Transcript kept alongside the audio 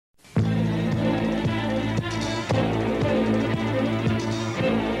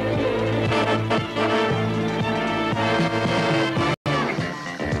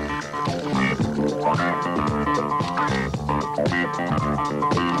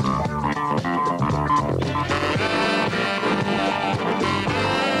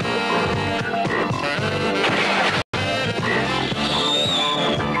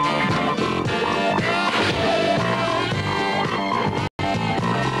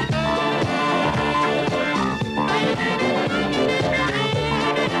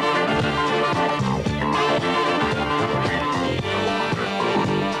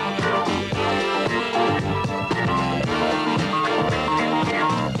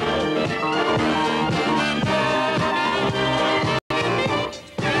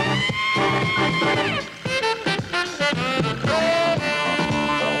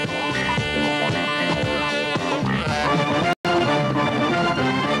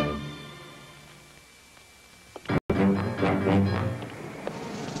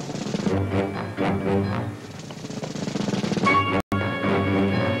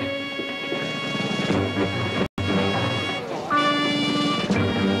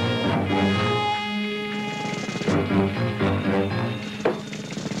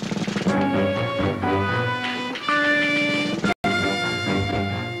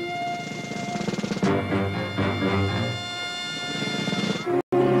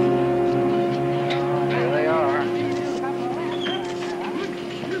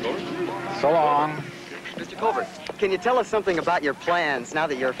can you tell us something about your plans now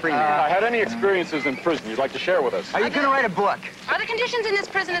that you're a free man? Had any experiences in prison you'd like to share with us? Are you going to write a book? Are the conditions in this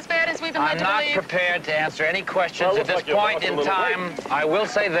prison as bad as we've been led to believe? I'm not prepared to answer any questions at this point in time. I will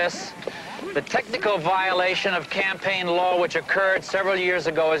say this. The technical violation of campaign law which occurred several years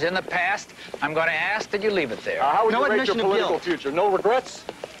ago is in the past. I'm going to ask that you leave it there. How would you rate your political future? No regrets?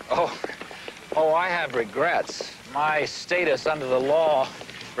 Oh, I have regrets. My status under the law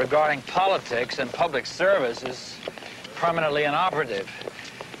regarding politics and public service is permanently inoperative.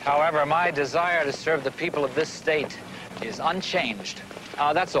 However, my desire to serve the people of this state is unchanged.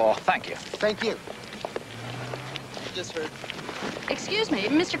 That's all. Thank you. Thank you. Just heard. Excuse me,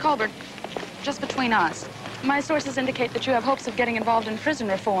 Mr. Colbert, just between us. My sources indicate that you have hopes of getting involved in prison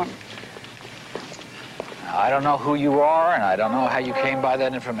reform. I don't know who you are, and I don't know how you came by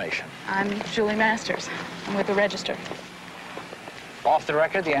that information. I'm Julie Masters. I'm with the Register. Off the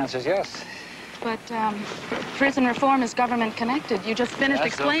record, the answer is yes. But prison reform is government-connected. You just finished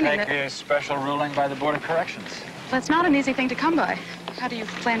explaining that... That's a special ruling by the Board of Corrections. That's not an easy thing to come by. How do you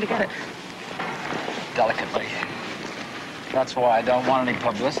plan to get it? Delicately. That's why I don't want any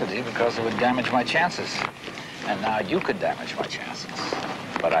publicity, because it would damage my chances. And now you could damage my chances.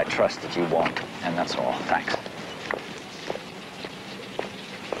 But I trust that you won't, and that's all. Thanks.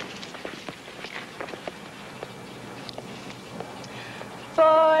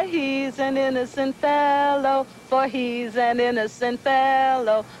 For he's an innocent fellow, for he's an innocent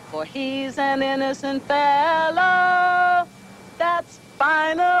fellow, for he's an innocent fellow. That's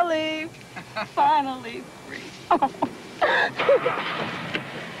finally, finally free.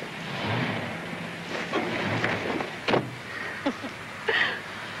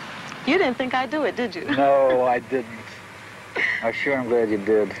 You didn't think I'd do it, did you? No, I didn't. I sure am glad you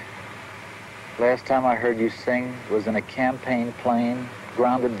did. Last time I heard you sing was in a campaign plane,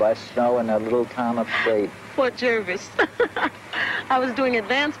 grounded by snow in that little town upstate. Fort Jervis. I was doing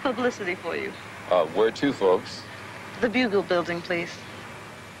advance publicity for you. Where to, folks? The Bugle building, please.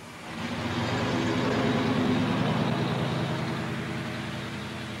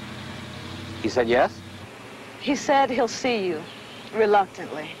 He said yes? He said he'll see you,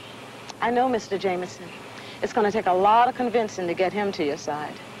 reluctantly. I know, Mr. Jameson. It's going to take a lot of convincing to get him to your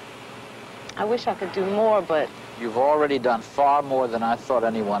side. I wish I could do more, but... You've already done far more than I thought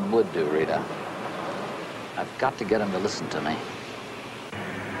anyone would do, Rita. I've got to get him to listen to me.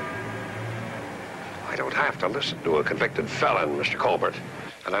 I don't have to listen to a convicted felon, Mr. Colbert.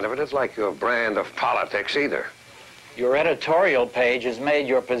 And I never did like your brand of politics either. Your editorial page has made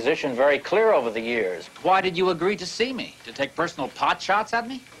your position very clear over the years. Why did you agree to see me? To take personal pot shots at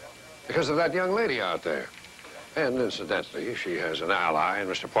me? Because of that young lady out there. And incidentally, she has an ally in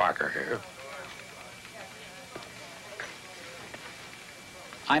Mr. Parker here.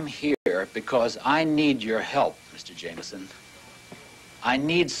 I'm here because I need your help, Mr. Jameson. I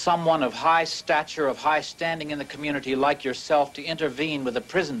need someone of high stature, of high standing in the community like yourself to intervene with the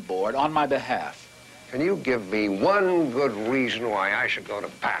prison board on my behalf. Can you give me one good reason why I should go to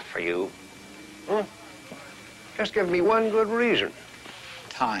bat for you? Just give me one good reason.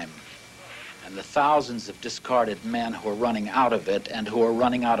 Time. And the thousands of discarded men who are running out of it and who are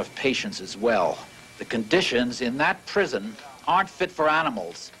running out of patience as well. The conditions in that prison aren't fit for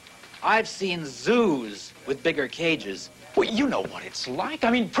animals. I've seen zoos with bigger cages. Well, you know what it's like. I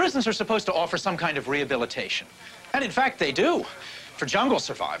mean, prisons are supposed to offer some kind of rehabilitation. And in fact, they do. For jungle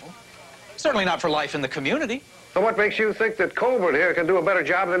survival. Certainly not for life in the community. So what makes you think that Colbert here can do a better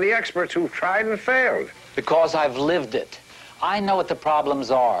job than the experts who've tried and failed? Because I've lived it. I know what the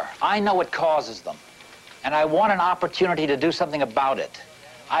problems are. I know what causes them. And I want an opportunity to do something about it.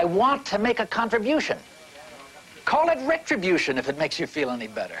 I want to make a contribution. Call it retribution if it makes you feel any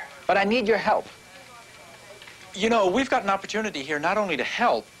better. But I need your help. You know, we've got an opportunity here not only to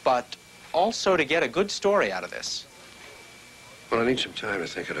help, but also to get a good story out of this. Well, I need some time to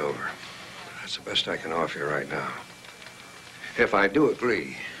think it over. That's the best I can offer you right now. If I do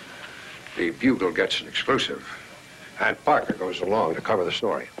agree, the Bugle gets an exclusive, and Parker goes along to cover the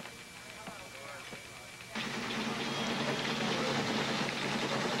story.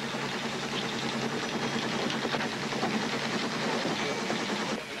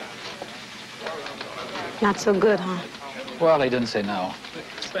 Not so good, huh? Well, he didn't say no.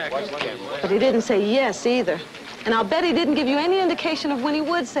 But he didn't say yes either. And I'll bet he didn't give you any indication of when he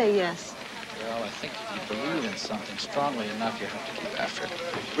would say yes. Well, I think if you believe in something strongly enough, you have to keep after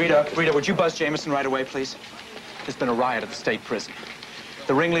it. Rita, would you buzz Jameson right away, please? There's been a riot at the state prison.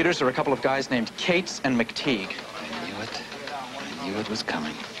 The ringleaders are a couple of guys named Cates and McTeague. I knew it. I knew it was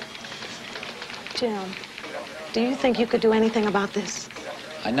coming. Jim, do you think you could do anything about this?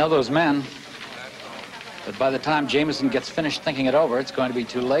 I know those men. But by the time Jameson gets finished thinking it over, it's going to be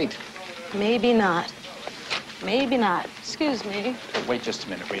too late. Maybe not. Maybe not. Excuse me. Wait just a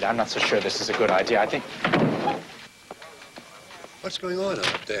minute, Rita. I'm not so sure this is a good idea. I think... What's going on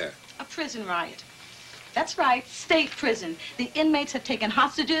out there? A prison riot. That's right, state prison. The inmates have taken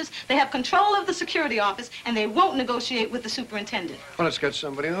hostages, they have control of the security office, and they won't negotiate with the superintendent. Well, let's get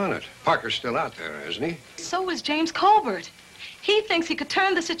somebody on it. Parker's still out there, isn't he? So is James Colbert. He thinks he could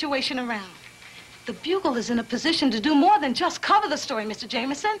turn the situation around. The Bugle is in a position to do more than just cover the story, Mr.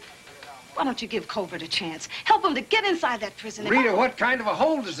 Jameson. Why don't you give Colbert a chance? Help him to get inside that prison. Rita, what kind of a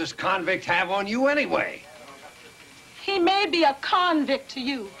hold does this convict have on you anyway? He may be a convict to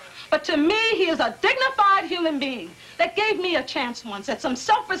you, but to me, he is a dignified human being that gave me a chance once at some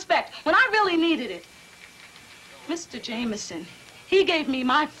self-respect when I really needed it. Mr. Jameson, he gave me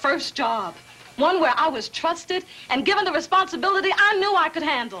my first job, one where I was trusted and given the responsibility I knew I could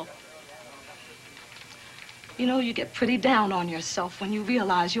handle. You know, you get pretty down on yourself when you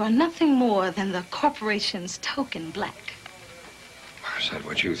realize you are nothing more than the corporation's token black. Is that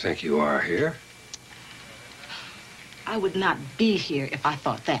what you think you are here? I would not be here if I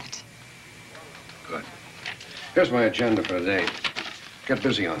thought that. Good. Here's my agenda for the day. Get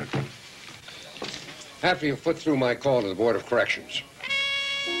busy on it. After you put through my call to the Board of Corrections.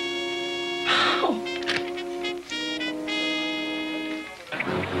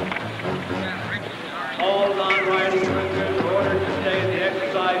 All non-riding prisoners are ordered to stay in the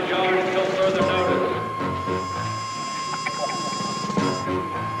exercise yard until further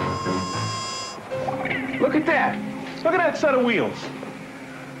notice. Look at that. Look at that set of wheels.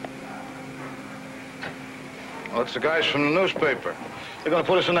 Well, it's the guys from the newspaper. They're going to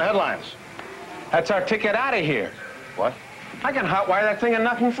put us in the headlines. That's our ticket out of here. What? I can hotwire that thing and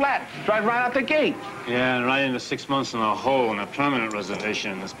nothing flat. Drive right out the gate. Yeah, and right into 6 months in a hole in a permanent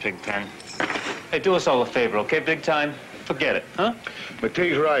reservation in this pig pen. Hey, do us all a favor, okay, big time? Forget it, huh?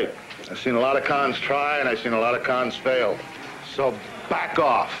 McTeague's right. I've seen a lot of cons try, and I've seen a lot of cons fail. So back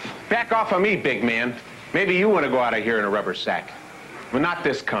off. Back off of me, big man. Maybe you want to go out of here in a rubber sack. But not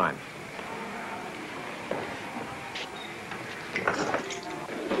this con.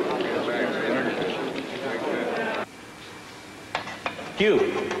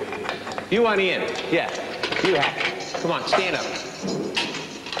 You on in. Yeah, you have it. Come on, stand up.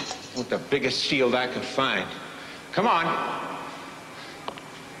 With the biggest shield I could find. Come on.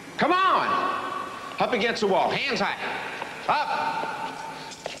 Come on. Up against the wall, hands high. Up.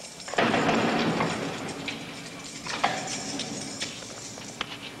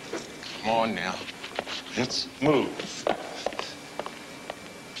 Come on now. Let's move.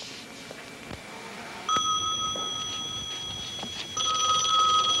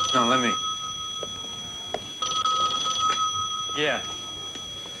 No, let me. Yeah.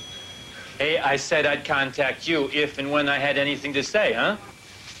 Hey, I said I'd contact you if and when I had anything to say, huh?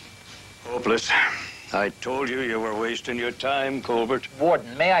 Hopeless. I told you you were wasting your time, Colbert.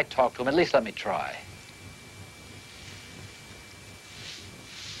 Warden, may I talk to him? At least let me try.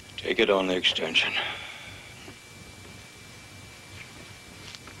 Take it on the extension.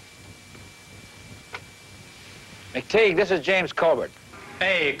 McTeague, this is James Colbert.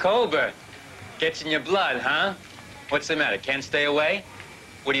 Hey, Colbert. Gets in your blood, huh? What's the matter? Can't stay away?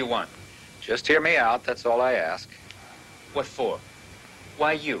 What do you want? Just hear me out, that's all I ask. What for?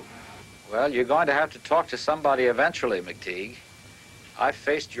 Why you? Well, you're going to have to talk to somebody eventually, McTeague. I've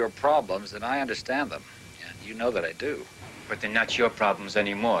faced your problems, and I understand them. And you know that I do. But they're not your problems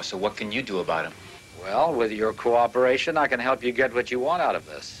anymore, so what can you do about them? Well, with your cooperation, I can help you get what you want out of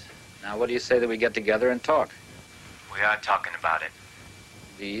this. Now, what do you say that we get together and talk? We are talking about it.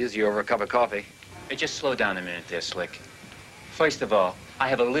 Be easy over a cup of coffee. Hey, just slow down a minute there, Slick. First of all, I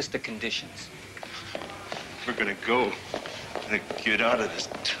have a list of conditions. We're gonna go. We're gonna get out of this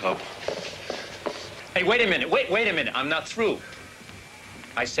tub. Hey, wait a minute. Wait a minute. I'm not through.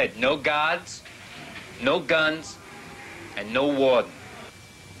 I said no guards, no guns, and no warden.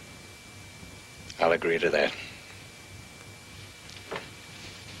 I'll agree to that.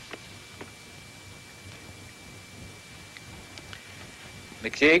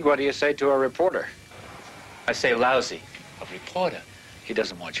 McTeague, what do you say to a reporter? I say lousy. A reporter? He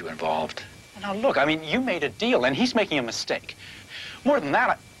doesn't want you involved. Now, look, I mean, you made a deal, and he's making a mistake. More than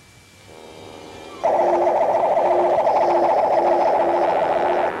that,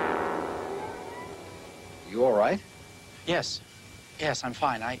 You all right? Yes. Yes, I'm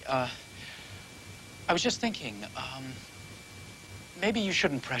fine. I was just thinking, maybe you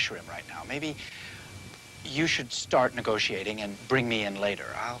shouldn't pressure him right now. Maybe you should start negotiating and bring me in later.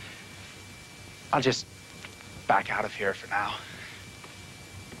 I'll just back out of here for now.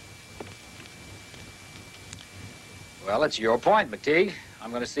 Well, it's your point, McTeague. I'm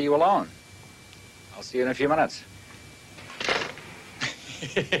going to see you alone. I'll see you in a few minutes.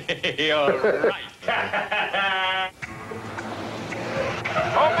 You're right.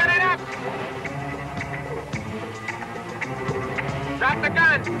 Open it up! Drop the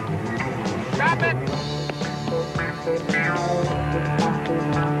gun! Drop it!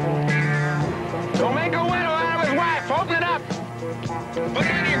 Don't make a widow out of his wife! Open it up! Put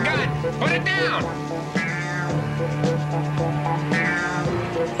down your gun! Put it down!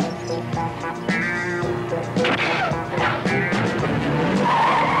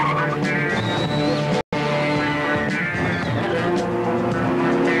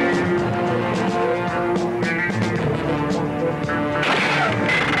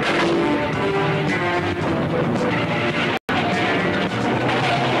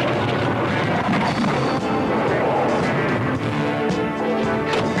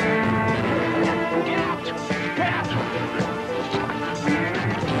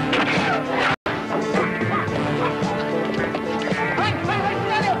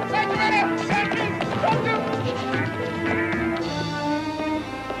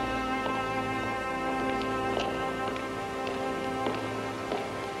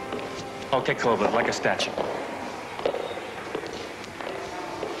 Okay, Colbert, like a statue.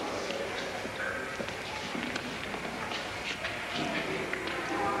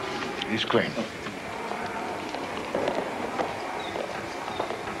 He's clean.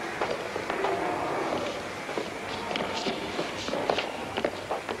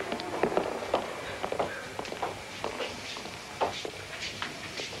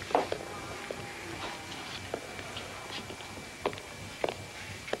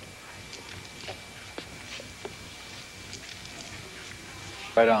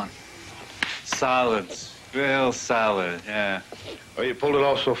 Right on. Solids. Real solid, yeah. Well, you pulled it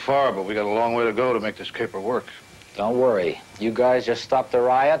off so far, but we got a long way to go to make this caper work. Don't worry. You guys just stop the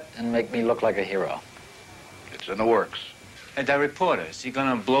riot and make me look like a hero. It's in the works. Hey, that reporter, is he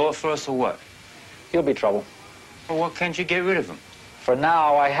gonna blow it for us or what? He'll be trouble. Well, why can't you get rid of him? For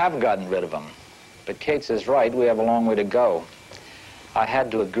now, I have gotten rid of him. But Cates is right. We have a long way to go. I had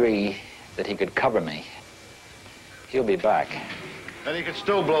to agree that he could cover me. He'll be back. And he could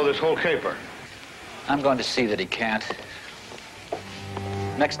still blow this whole caper. I'm going to see that he can't.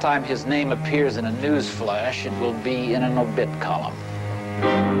 Next time his name appears in a news flash, it will be in an obit column.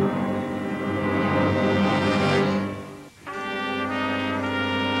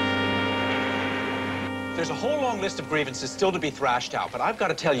 There's a whole long list of grievances still to be thrashed out, but I've got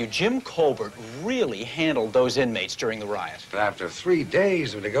to tell you, Jim Colbert really handled those inmates during the riot. But after 3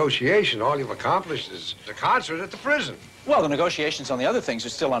 days of negotiation, all you've accomplished is the concert at the prison. Well, the negotiations on the other things are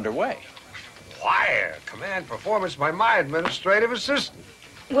still underway. Wire, command performance by my administrative assistant.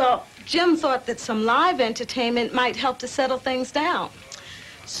 Well, Jim thought that some live entertainment might help to settle things down.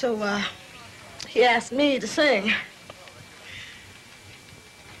 So, he asked me to sing.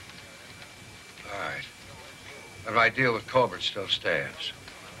 All right. But my deal with Colbert still stands.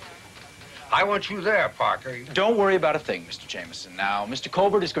 I want you there, Parker. Don't worry about a thing, Mr. Jameson. Now, Mr.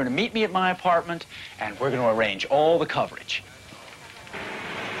 Colbert is going to meet me at my apartment, and we're going to arrange all the coverage.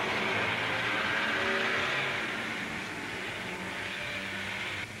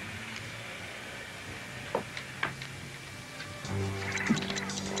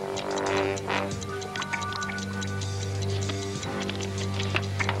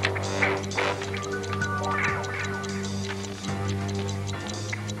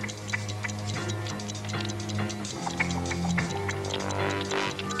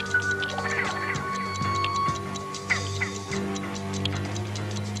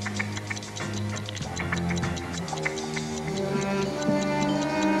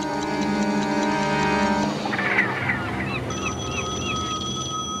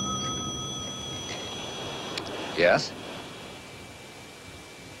 Yes?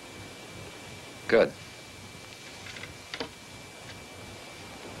 Good.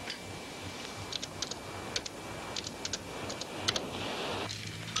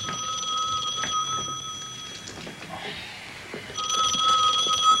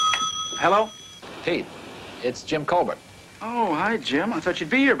 Hello? Pete, it's Jim Colbert. Oh, hi, Jim. I thought you'd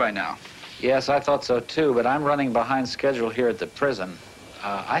be here by now. Yes, I thought so too, but I'm running behind schedule here at the prison.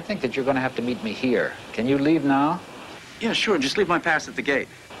 I think that you're going to have to meet me here. Can you leave now? Yeah, sure. Just leave my pass at the gate.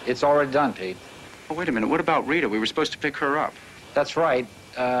 It's already done, Pete. Oh, wait a minute. What about Rita? We were supposed to pick her up. That's right.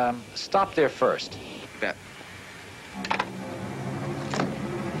 Stop there first. Bet.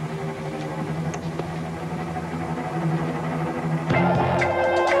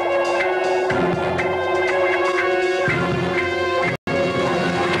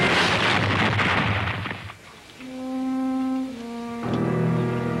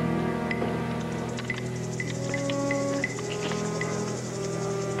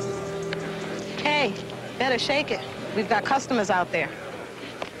 Hey, better shake it. We've got customers out there.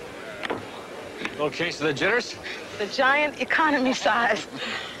 Little case of the jitters? The giant economy size.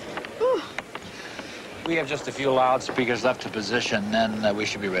 Whew. We have just a few loudspeakers left to position, then we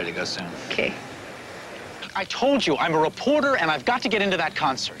should be ready to go soon. Okay. I told you, I'm a reporter, and I've got to get into that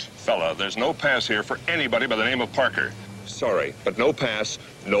concert. Fella, there's no pass here for anybody by the name of Parker. Sorry, but no pass,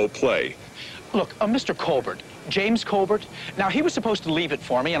 no play. Look, Mr. Colbert, James Colbert, now he was supposed to leave it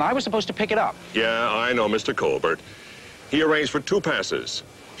for me, and I was supposed to pick it up. Yeah, I know Mr. Colbert. He arranged for 2 passes.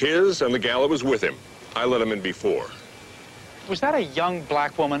 His and the gal that was with him. I let him in before. Was that a young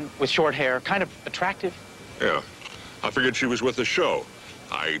black woman with short hair, kind of attractive? Yeah, I figured she was with the show.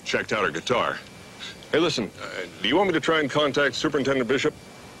 I checked out her guitar. Hey, listen, do you want me to try and contact Superintendent Bishop?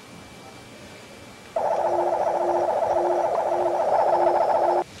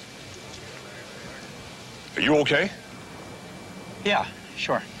 Are you okay? Yeah,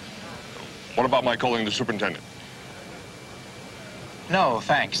 sure. What about my calling the superintendent? No,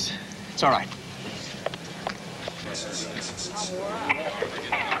 thanks. It's all right.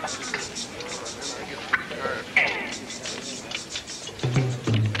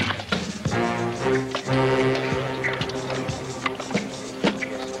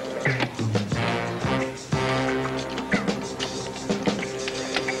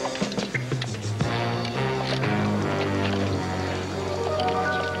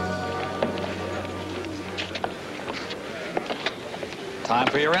 Time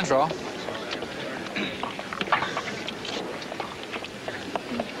for your intro.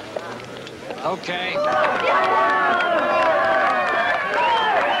 Okay.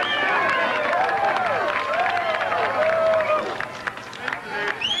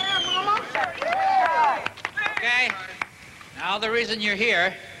 Okay. Now the reason you're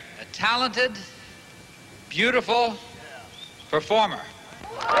here, a talented, beautiful performer.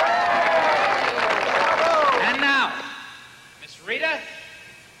 And now, Miss Rita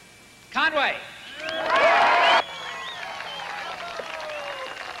Conway.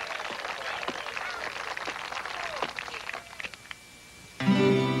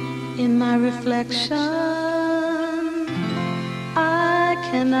 In my reflection, I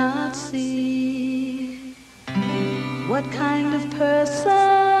cannot see what kind of person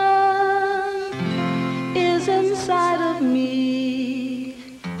is inside of me.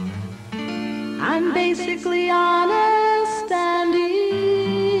 I'm basically honest and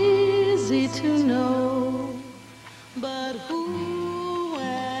easy to know, but who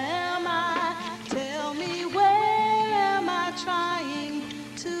am I? Tell me, where am I trying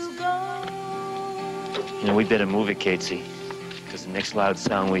to go? You know, we better move it, Catesy, because the next loud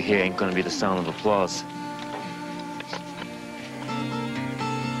sound we hear ain't gonna be the sound of applause.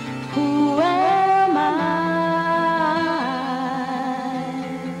 Who am I?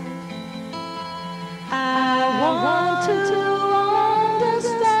 I want to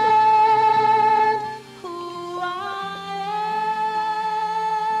understand who I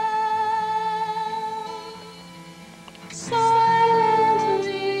am.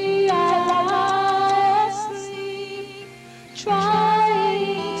 Silently I lie asleep,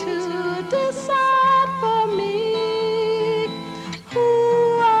 trying to decide for me who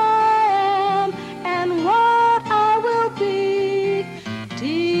I am and what I will be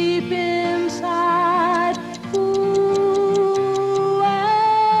deep inside. Who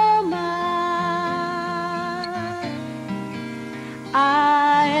am I?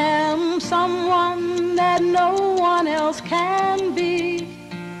 I am someone that no one else can be,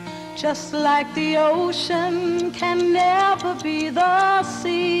 just like the ocean can never be the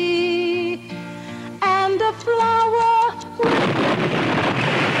sea, and a flower.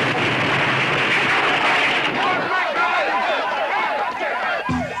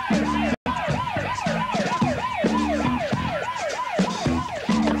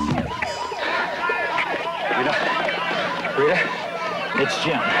 Rita, it's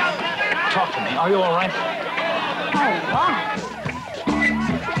Jim. Talk to me. Are you all right? Oh, wow.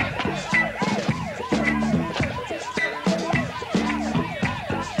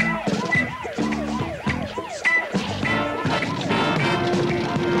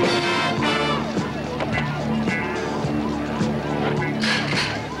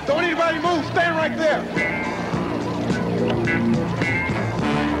 Don't anybody move. Stand right there.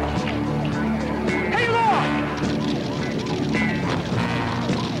 Hey, Lord!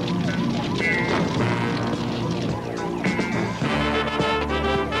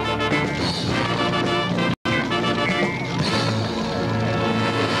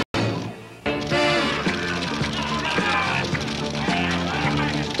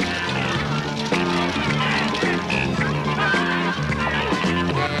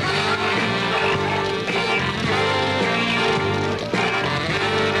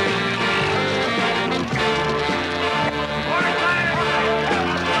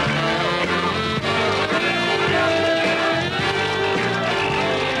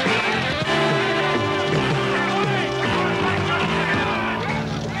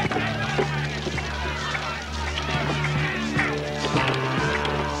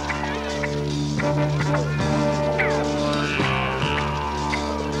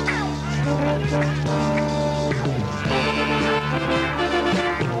 Rita,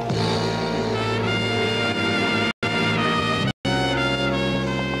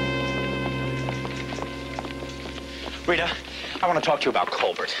 I want to talk to you about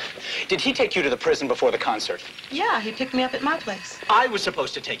Colbert. Did he take you to the prison before the concert? Yeah, he picked me up at my place. I was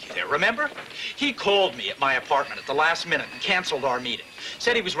supposed to take you there, remember? He called me at my apartment at the last minute and canceled our meeting.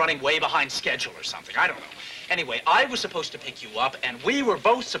 Said he was running way behind schedule or something. I don't know. Anyway, I was supposed to pick you up, and we were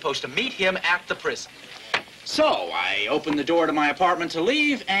both supposed to meet him at the prison. So I opened the door to my apartment to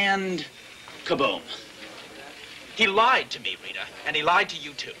leave, and kaboom. He lied to me, Rita, and he lied to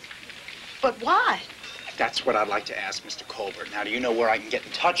you, too. But why? That's what I'd like to ask Mr. Colbert. Now, do you know where I can get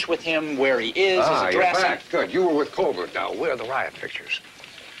in touch with him, where he is, his address? You're back. Good. You were with Colbert now. Where are the riot pictures?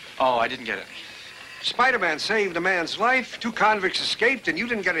 Oh, I didn't get any. Spider-Man saved a man's life. 2 convicts escaped, and you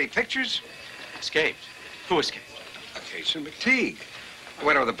didn't get any pictures? Escaped? Who escaped? Case and McTeague. They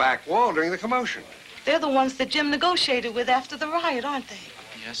went over the back wall during the commotion. They're the ones that Jim negotiated with after the riot, aren't they?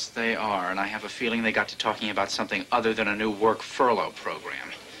 Yes, they are, and I have a feeling they got to talking about something other than a new work furlough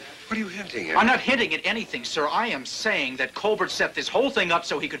program. What are you hinting at? I'm not hinting at anything, sir. I am saying that Colbert set this whole thing up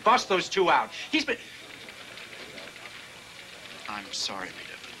so he could bust those 2 out. He's been... I'm sorry,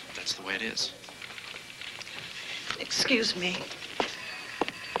 Rita, but that's the way it is. Excuse me.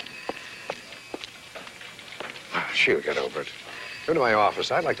 She'll get over it. Come to my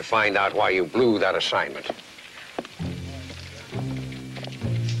office. I'd like to find out why you blew that assignment.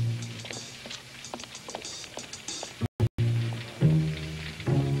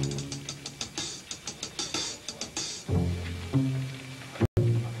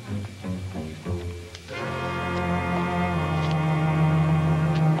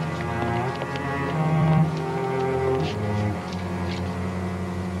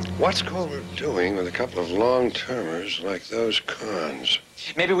 What's Colbert doing with a couple of long-termers like those cons?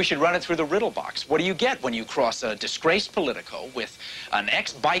 Maybe we should run it through the riddle box. What do you get when you cross a disgraced Politico with an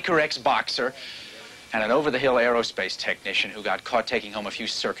ex-biker, ex-boxer, and an over-the-hill aerospace technician who got caught taking home a few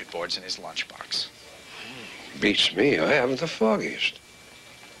circuit boards in his lunchbox? Beats me. I haven't the foggiest.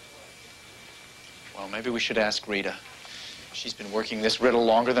 Well, maybe we should ask Rita. She's been working this riddle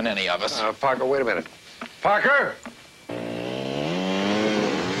longer than any of us. Parker, wait a minute. Parker!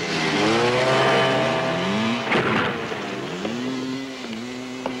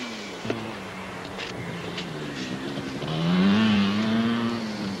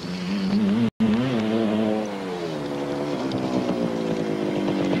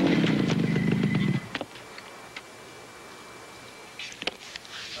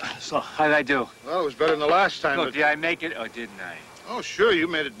 So, how did I do? Well, it was better than the last time. Look, did I make it or didn't I? Oh, sure, you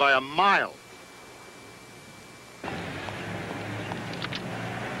made it by a mile.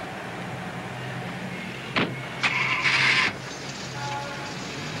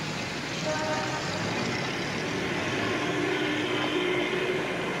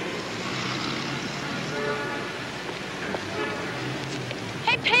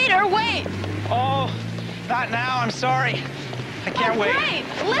 Hey, Peter, wait! Oh, not now. I'm sorry. I can't wait. Great!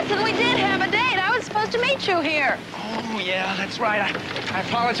 Listen, we did have a date. I was supposed to meet you here. Oh, yeah, that's right. I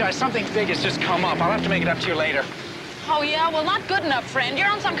apologize. Something big has just come up. I'll have to make it up to you later. Oh, yeah? Well, not good enough, friend. You're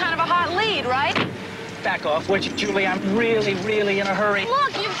on some kind of a hot lead, right? Back off, would you, Julie? I'm really, really in a hurry.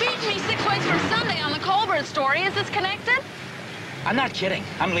 Look, you beat me 6 ways from Sunday on the Colbert story. Is this connected? I'm not kidding.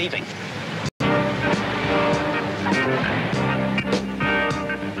 I'm leaving.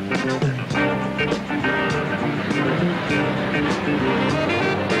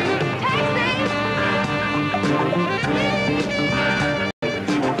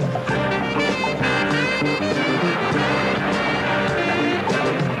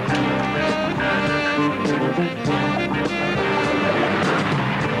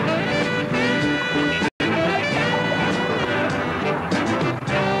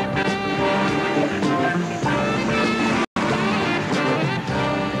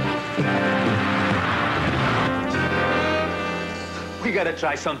 We gotta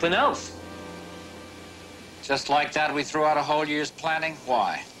try something else. Just like that, we threw out a whole year's planning?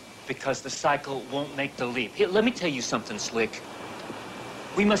 Why? Because the cycle won't make the leap. Here, let me tell you something, Slick.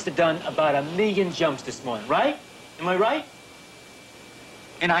 We must have done about 1,000,000 jumps this morning, right? Am I right?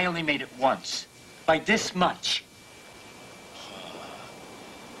 And I only made it once, by this much.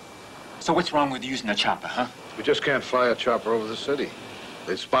 So what's wrong with using a chopper, huh? We just can't fly a chopper over the city.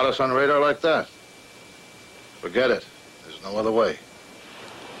 They'd spot us on radar like that. Forget it. There's no other way.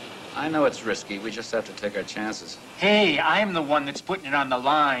 I know it's risky. We just have to take our chances. Hey, I'm the one that's putting it on the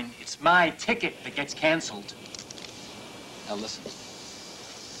line. It's my ticket that gets canceled. Now listen.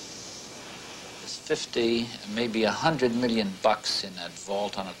 There's 50, maybe $100 million in that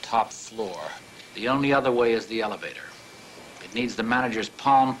vault on a top floor. The only other way is the elevator. It needs the manager's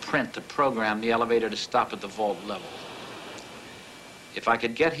palm print to program the elevator to stop at the vault level. If I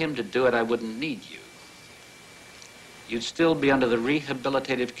could get him to do it, I wouldn't need you. You'd still be under the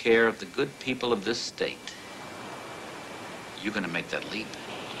rehabilitative care of the good people of this state. You're gonna make that leap.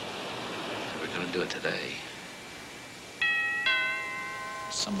 We're gonna do it today.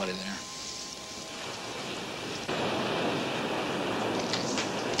 Somebody there.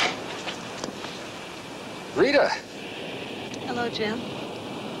 Rita! Hello, Jim.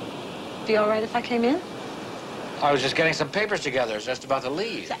 Be all right if I came in? I was just getting some papers together. I was just about to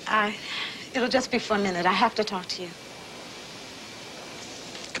leave. It'll just be for a minute. I have to talk to you.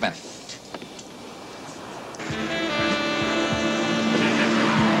 Come in.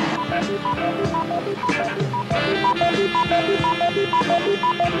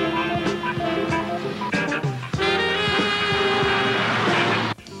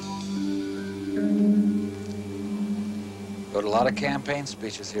 Wrote a lot of campaign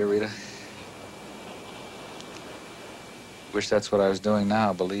speeches here, Rita. Wish that's what I was doing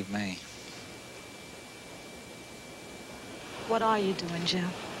now, believe me. What are you doing, Jim?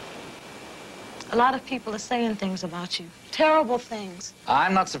 A lot of people are saying things about you. Terrible things.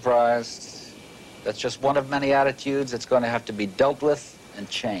 I'm not surprised. That's just one of many attitudes that's going to have to be dealt with and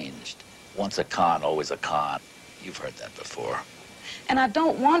changed. Once a con, always a con. You've heard that before. And I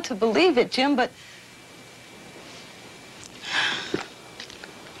don't want to believe it, Jim, but...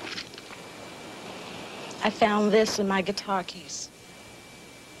 I found this in my guitar case.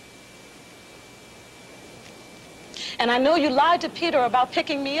 And I know you lied to Peter about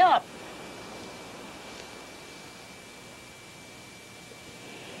picking me up.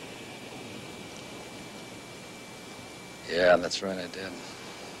 Yeah, that's right, I did.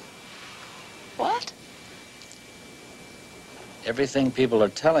 What? Everything people are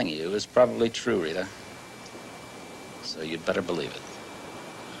telling you is probably true, Rita. So you'd better believe it.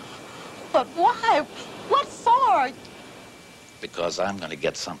 But why? What for? Because I'm going to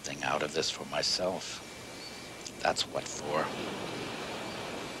get something out of this for myself. That's what for.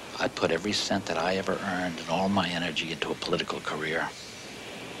 I put every cent that I ever earned and all my energy into a political career.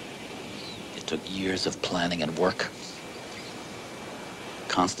 It took years of planning and work.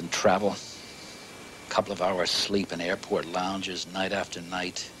 Constant travel. A couple of hours sleep in airport lounges night after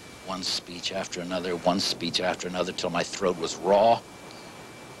night. One speech after another, one speech after another, till my throat was raw.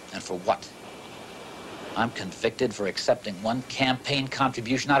 And for what? I'm convicted for accepting one campaign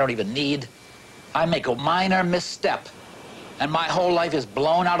contribution I don't even need. I make a minor misstep, and my whole life is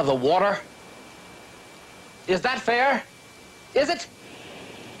blown out of the water? Is that fair? Is it?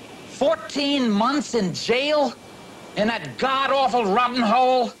 14 months in jail? In that god-awful rotten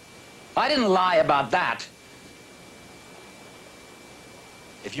hole? I didn't lie about that.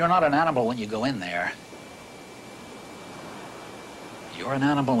 If you're not an animal when you go in there, you're an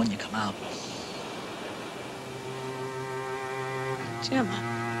animal when you come out. Jim,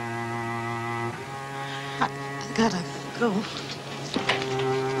 I gotta go.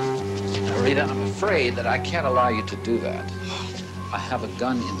 Now, Rita, I'm afraid that I can't allow you to do that. I have a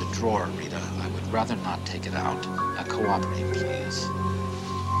gun in the drawer, Rita. I would rather not take it out. Now, cooperate, please.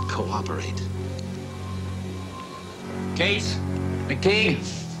 Cooperate. Case, McKee.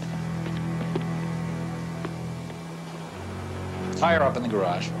 Tie her up in the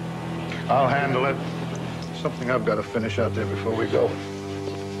garage. I'll handle it. Something I've got to finish out there before we go.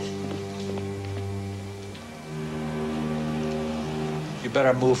 You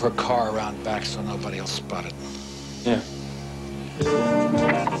better move her car around back so nobody will spot it. Yeah.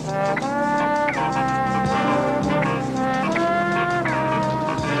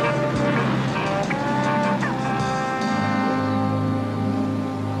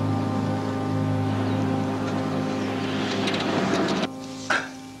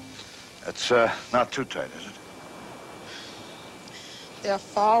 That's not too tight, is it? There are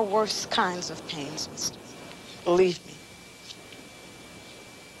far worse kinds of pains, mister. Believe me.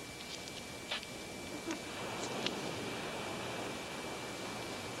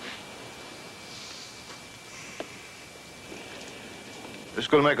 It's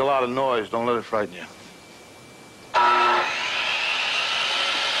gonna make a lot of noise. Don't let it frighten you.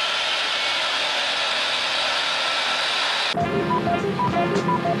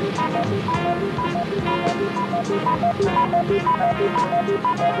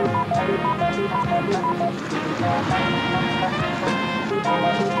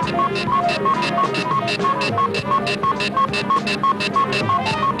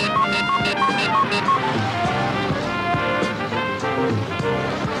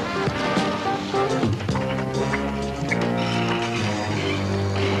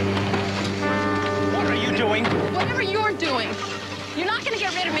 doing? You're not going to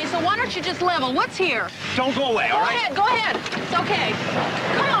get rid of me, so why don't you just level? What's here? Don't go away, all right? Go ahead. It's okay.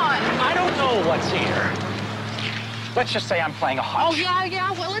 Come on. I don't know what's here. Let's just say I'm playing a hunch. Oh,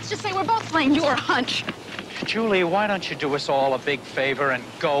 yeah. Well, let's just say we're both playing your hunch. Julie, why don't you do us all a big favor and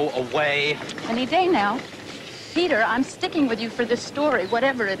go away? Any day now. Peter, I'm sticking with you for this story,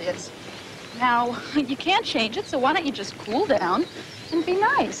 whatever it is. Now, you can't change it, so why don't you just cool down and be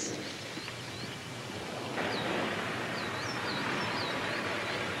nice?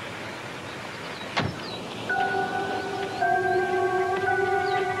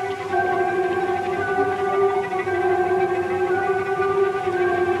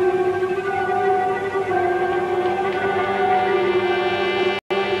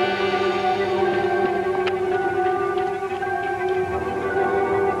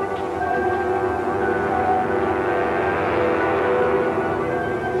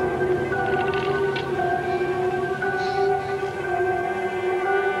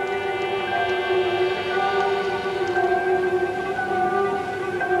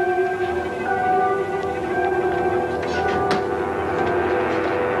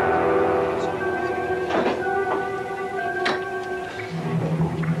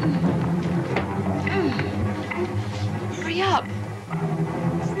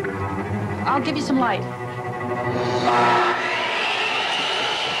 I'll give you some light.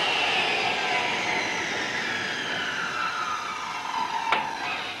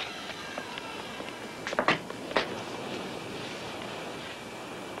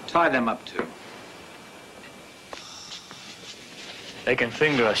 Tie them up, too. They can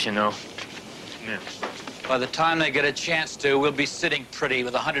finger us, you know. Yeah. By the time they get a chance to, we'll be sitting pretty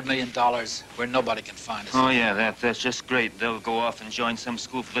with $100 million where nobody can find us. Oh, yeah, that's just great. They'll go off and join some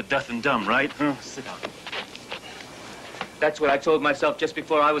school for the deaf and dumb, right? Huh? Sit down. That's what I told myself just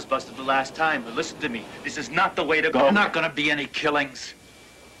before I was busted the last time. But listen to me. This is not the way to go. There's not going to be any killings.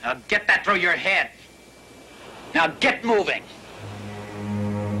 Now get that through your head. Now get moving.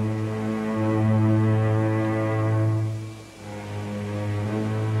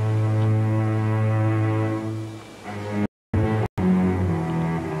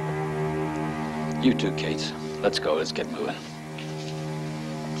 You too, Kate. Let's go. Let's get moving.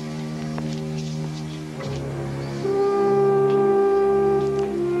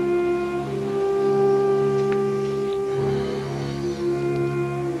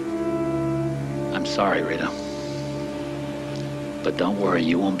 I'm sorry, Rita. But don't worry,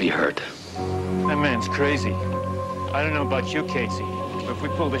 you won't be hurt. That man's crazy. I don't know about you, Casey, but if we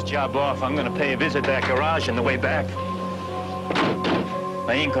pull this job off, I'm gonna pay a visit to that garage on the way back.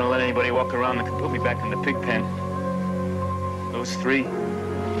 I ain't gonna let anybody walk around that can put me back in the pig pen. Those three,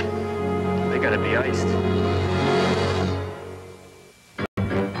 they gotta be iced.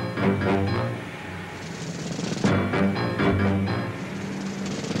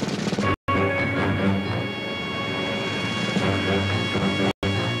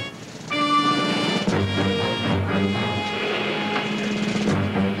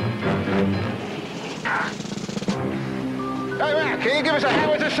 Hey, man, can you give us a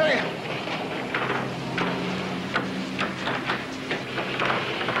hand with this thing?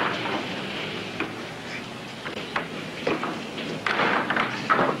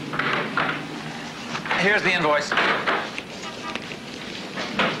 Here's the invoice.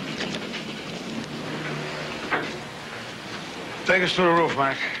 Take us to the roof,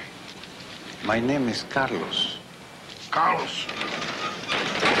 Mac. My name is Carlos. Carlos.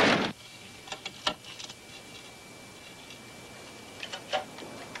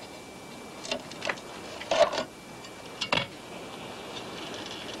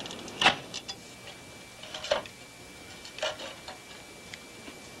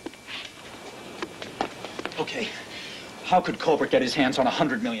 Okay. How could Colbert get his hands on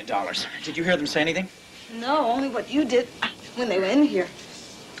 $100 million? Did you hear them say anything? No, only what you did when they were in here.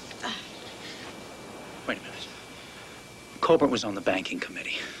 Wait a minute. Colbert was on the banking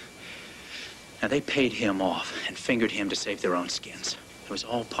committee. Now, they paid him off and fingered him to save their own skins. It was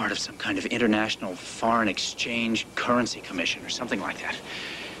all part of some kind of international foreign exchange currency commission or something like that.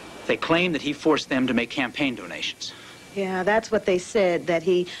 They claimed that he forced them to make campaign donations. Yeah, that's what they said, that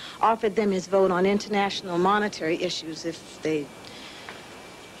he offered them his vote on international monetary issues if they...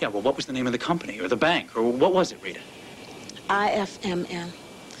 Yeah, well, what was the name of the company or the bank? Or what was it, Rita? IFMN,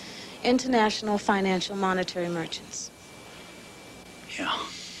 International Financial Monetary Merchants. Yeah.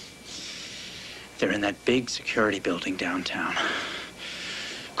 They're in that big security building downtown.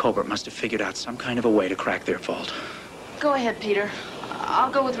 Colbert must have figured out some kind of a way to crack their vault. Go ahead, Peter. I'll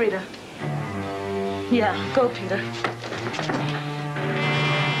go with Rita. Yeah, go, Peter.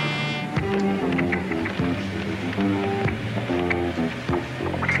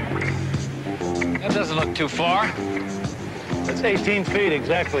 too far. That's 18 feet,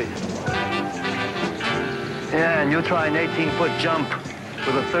 exactly. Yeah, and you'll try an 18-foot jump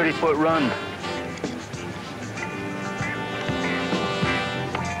with a 30-foot run.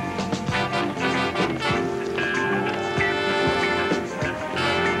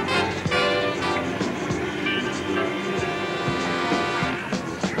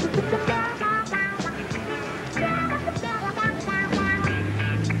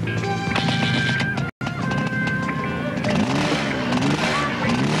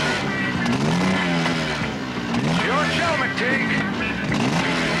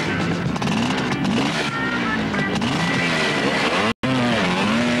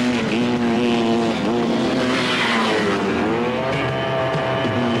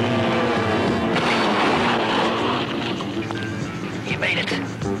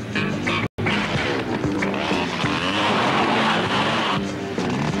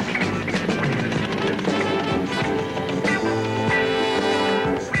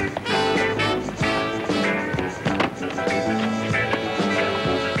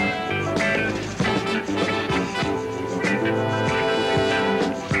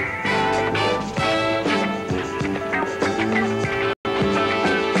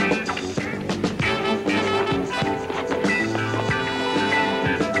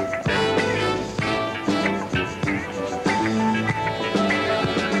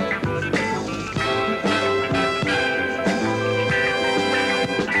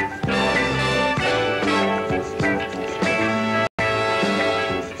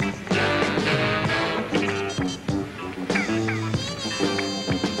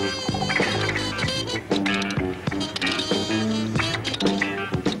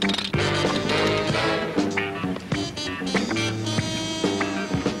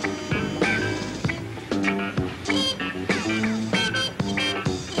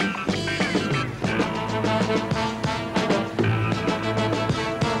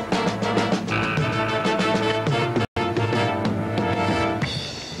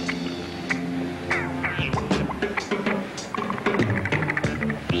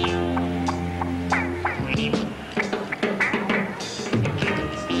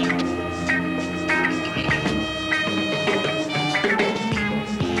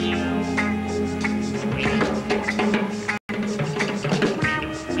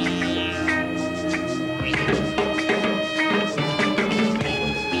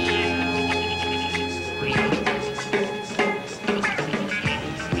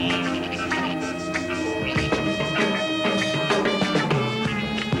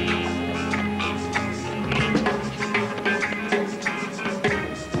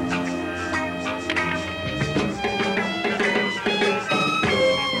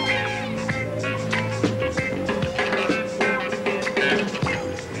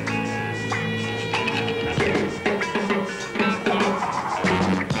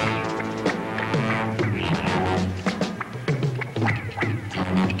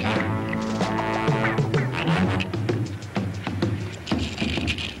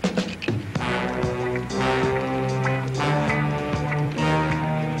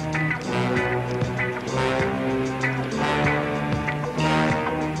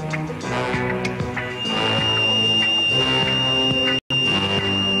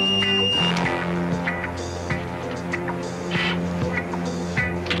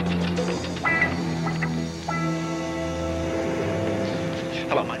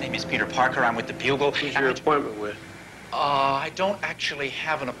 Parker. I'm with the Bugle. Who's your appointment with? I don't actually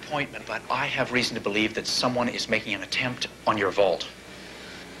have an appointment, but I have reason to believe that someone is making an attempt on your vault.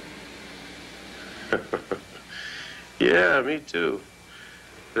 Yeah, me too.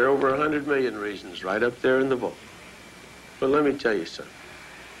 There are over 100 million reasons right up there in the vault. But let me tell you something.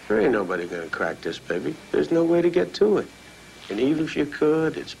 There ain't nobody gonna crack this, baby. There's no way to get to it. And even if you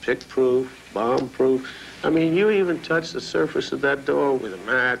could, it's pick-proof, bomb-proof. I mean, you even touch the surface of that door with a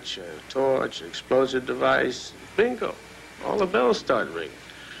match, a torch, an explosive device. Bingo. All the bells start ringing.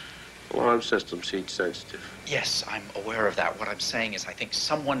 Alarm system's heat sensitive. Yes, I'm aware of that. What I'm saying is I think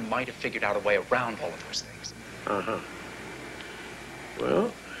someone might have figured out a way around all of those things. Uh-huh.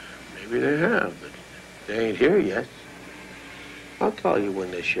 Well, maybe they have, but they ain't here yet. I'll call you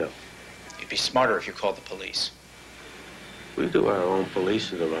when they show. It'd be smarter if you called the police. We do our own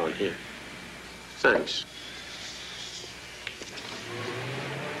policing around here. Thanks.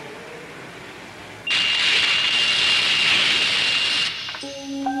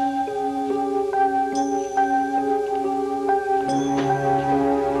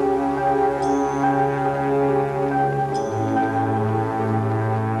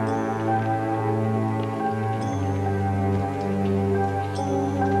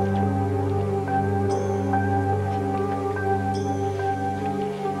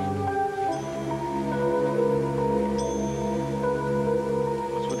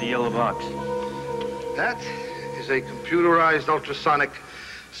 yellow box? That is a computerized ultrasonic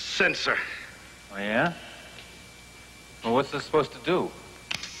sensor. Oh, yeah? Well, what's this supposed to do?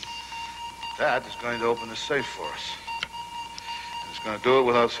 That is going to open the safe for us. It's going to do it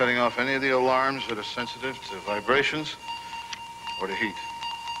without setting off any of the alarms that are sensitive to vibrations or to heat.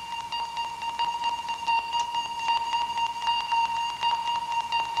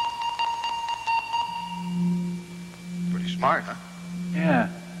 Pretty smart, huh? Yeah.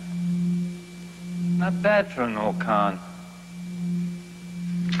 Not bad for an old con.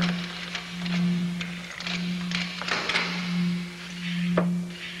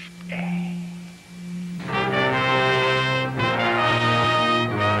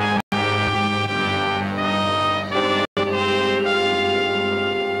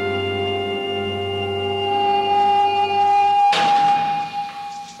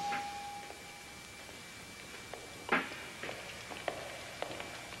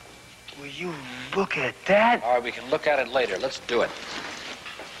 Will you look at that? All right, we can look at it later. Let's do it.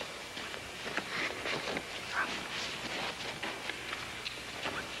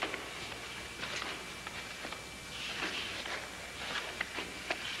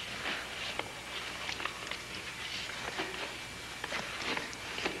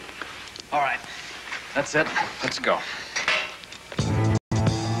 All right, that's it. Let's go.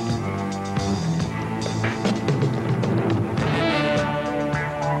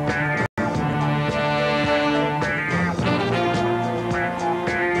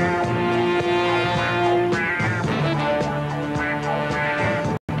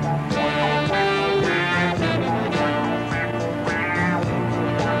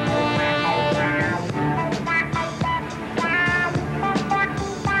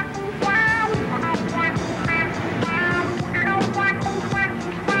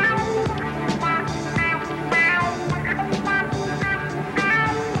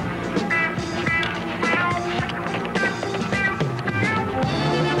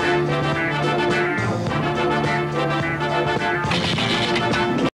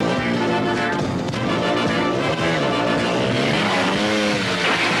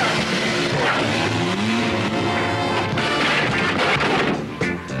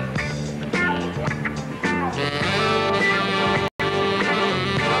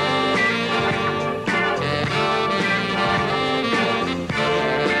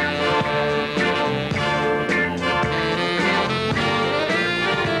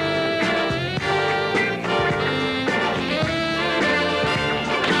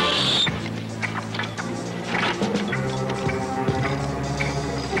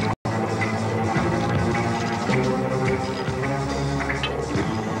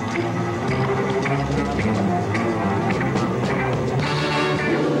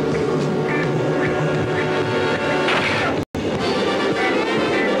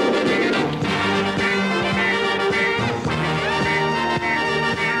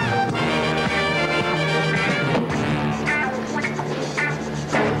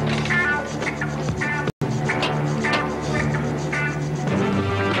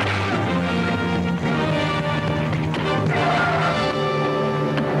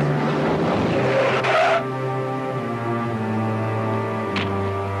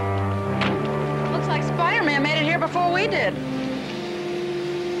 Before we did.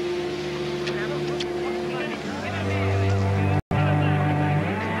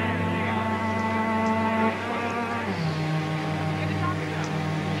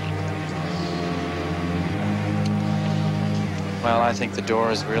 Well, I think the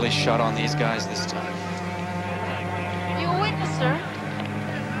door is really shut on these guys this time. You a witness, sir?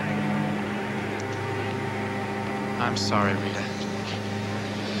 I'm sorry, Rita.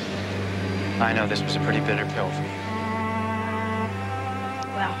 I know this was a pretty bitter pill for you.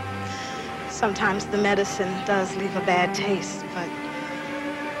 Well, sometimes the medicine does leave a bad taste, but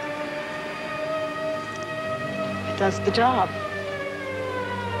it does the job.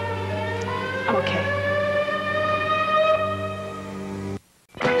 I'm okay.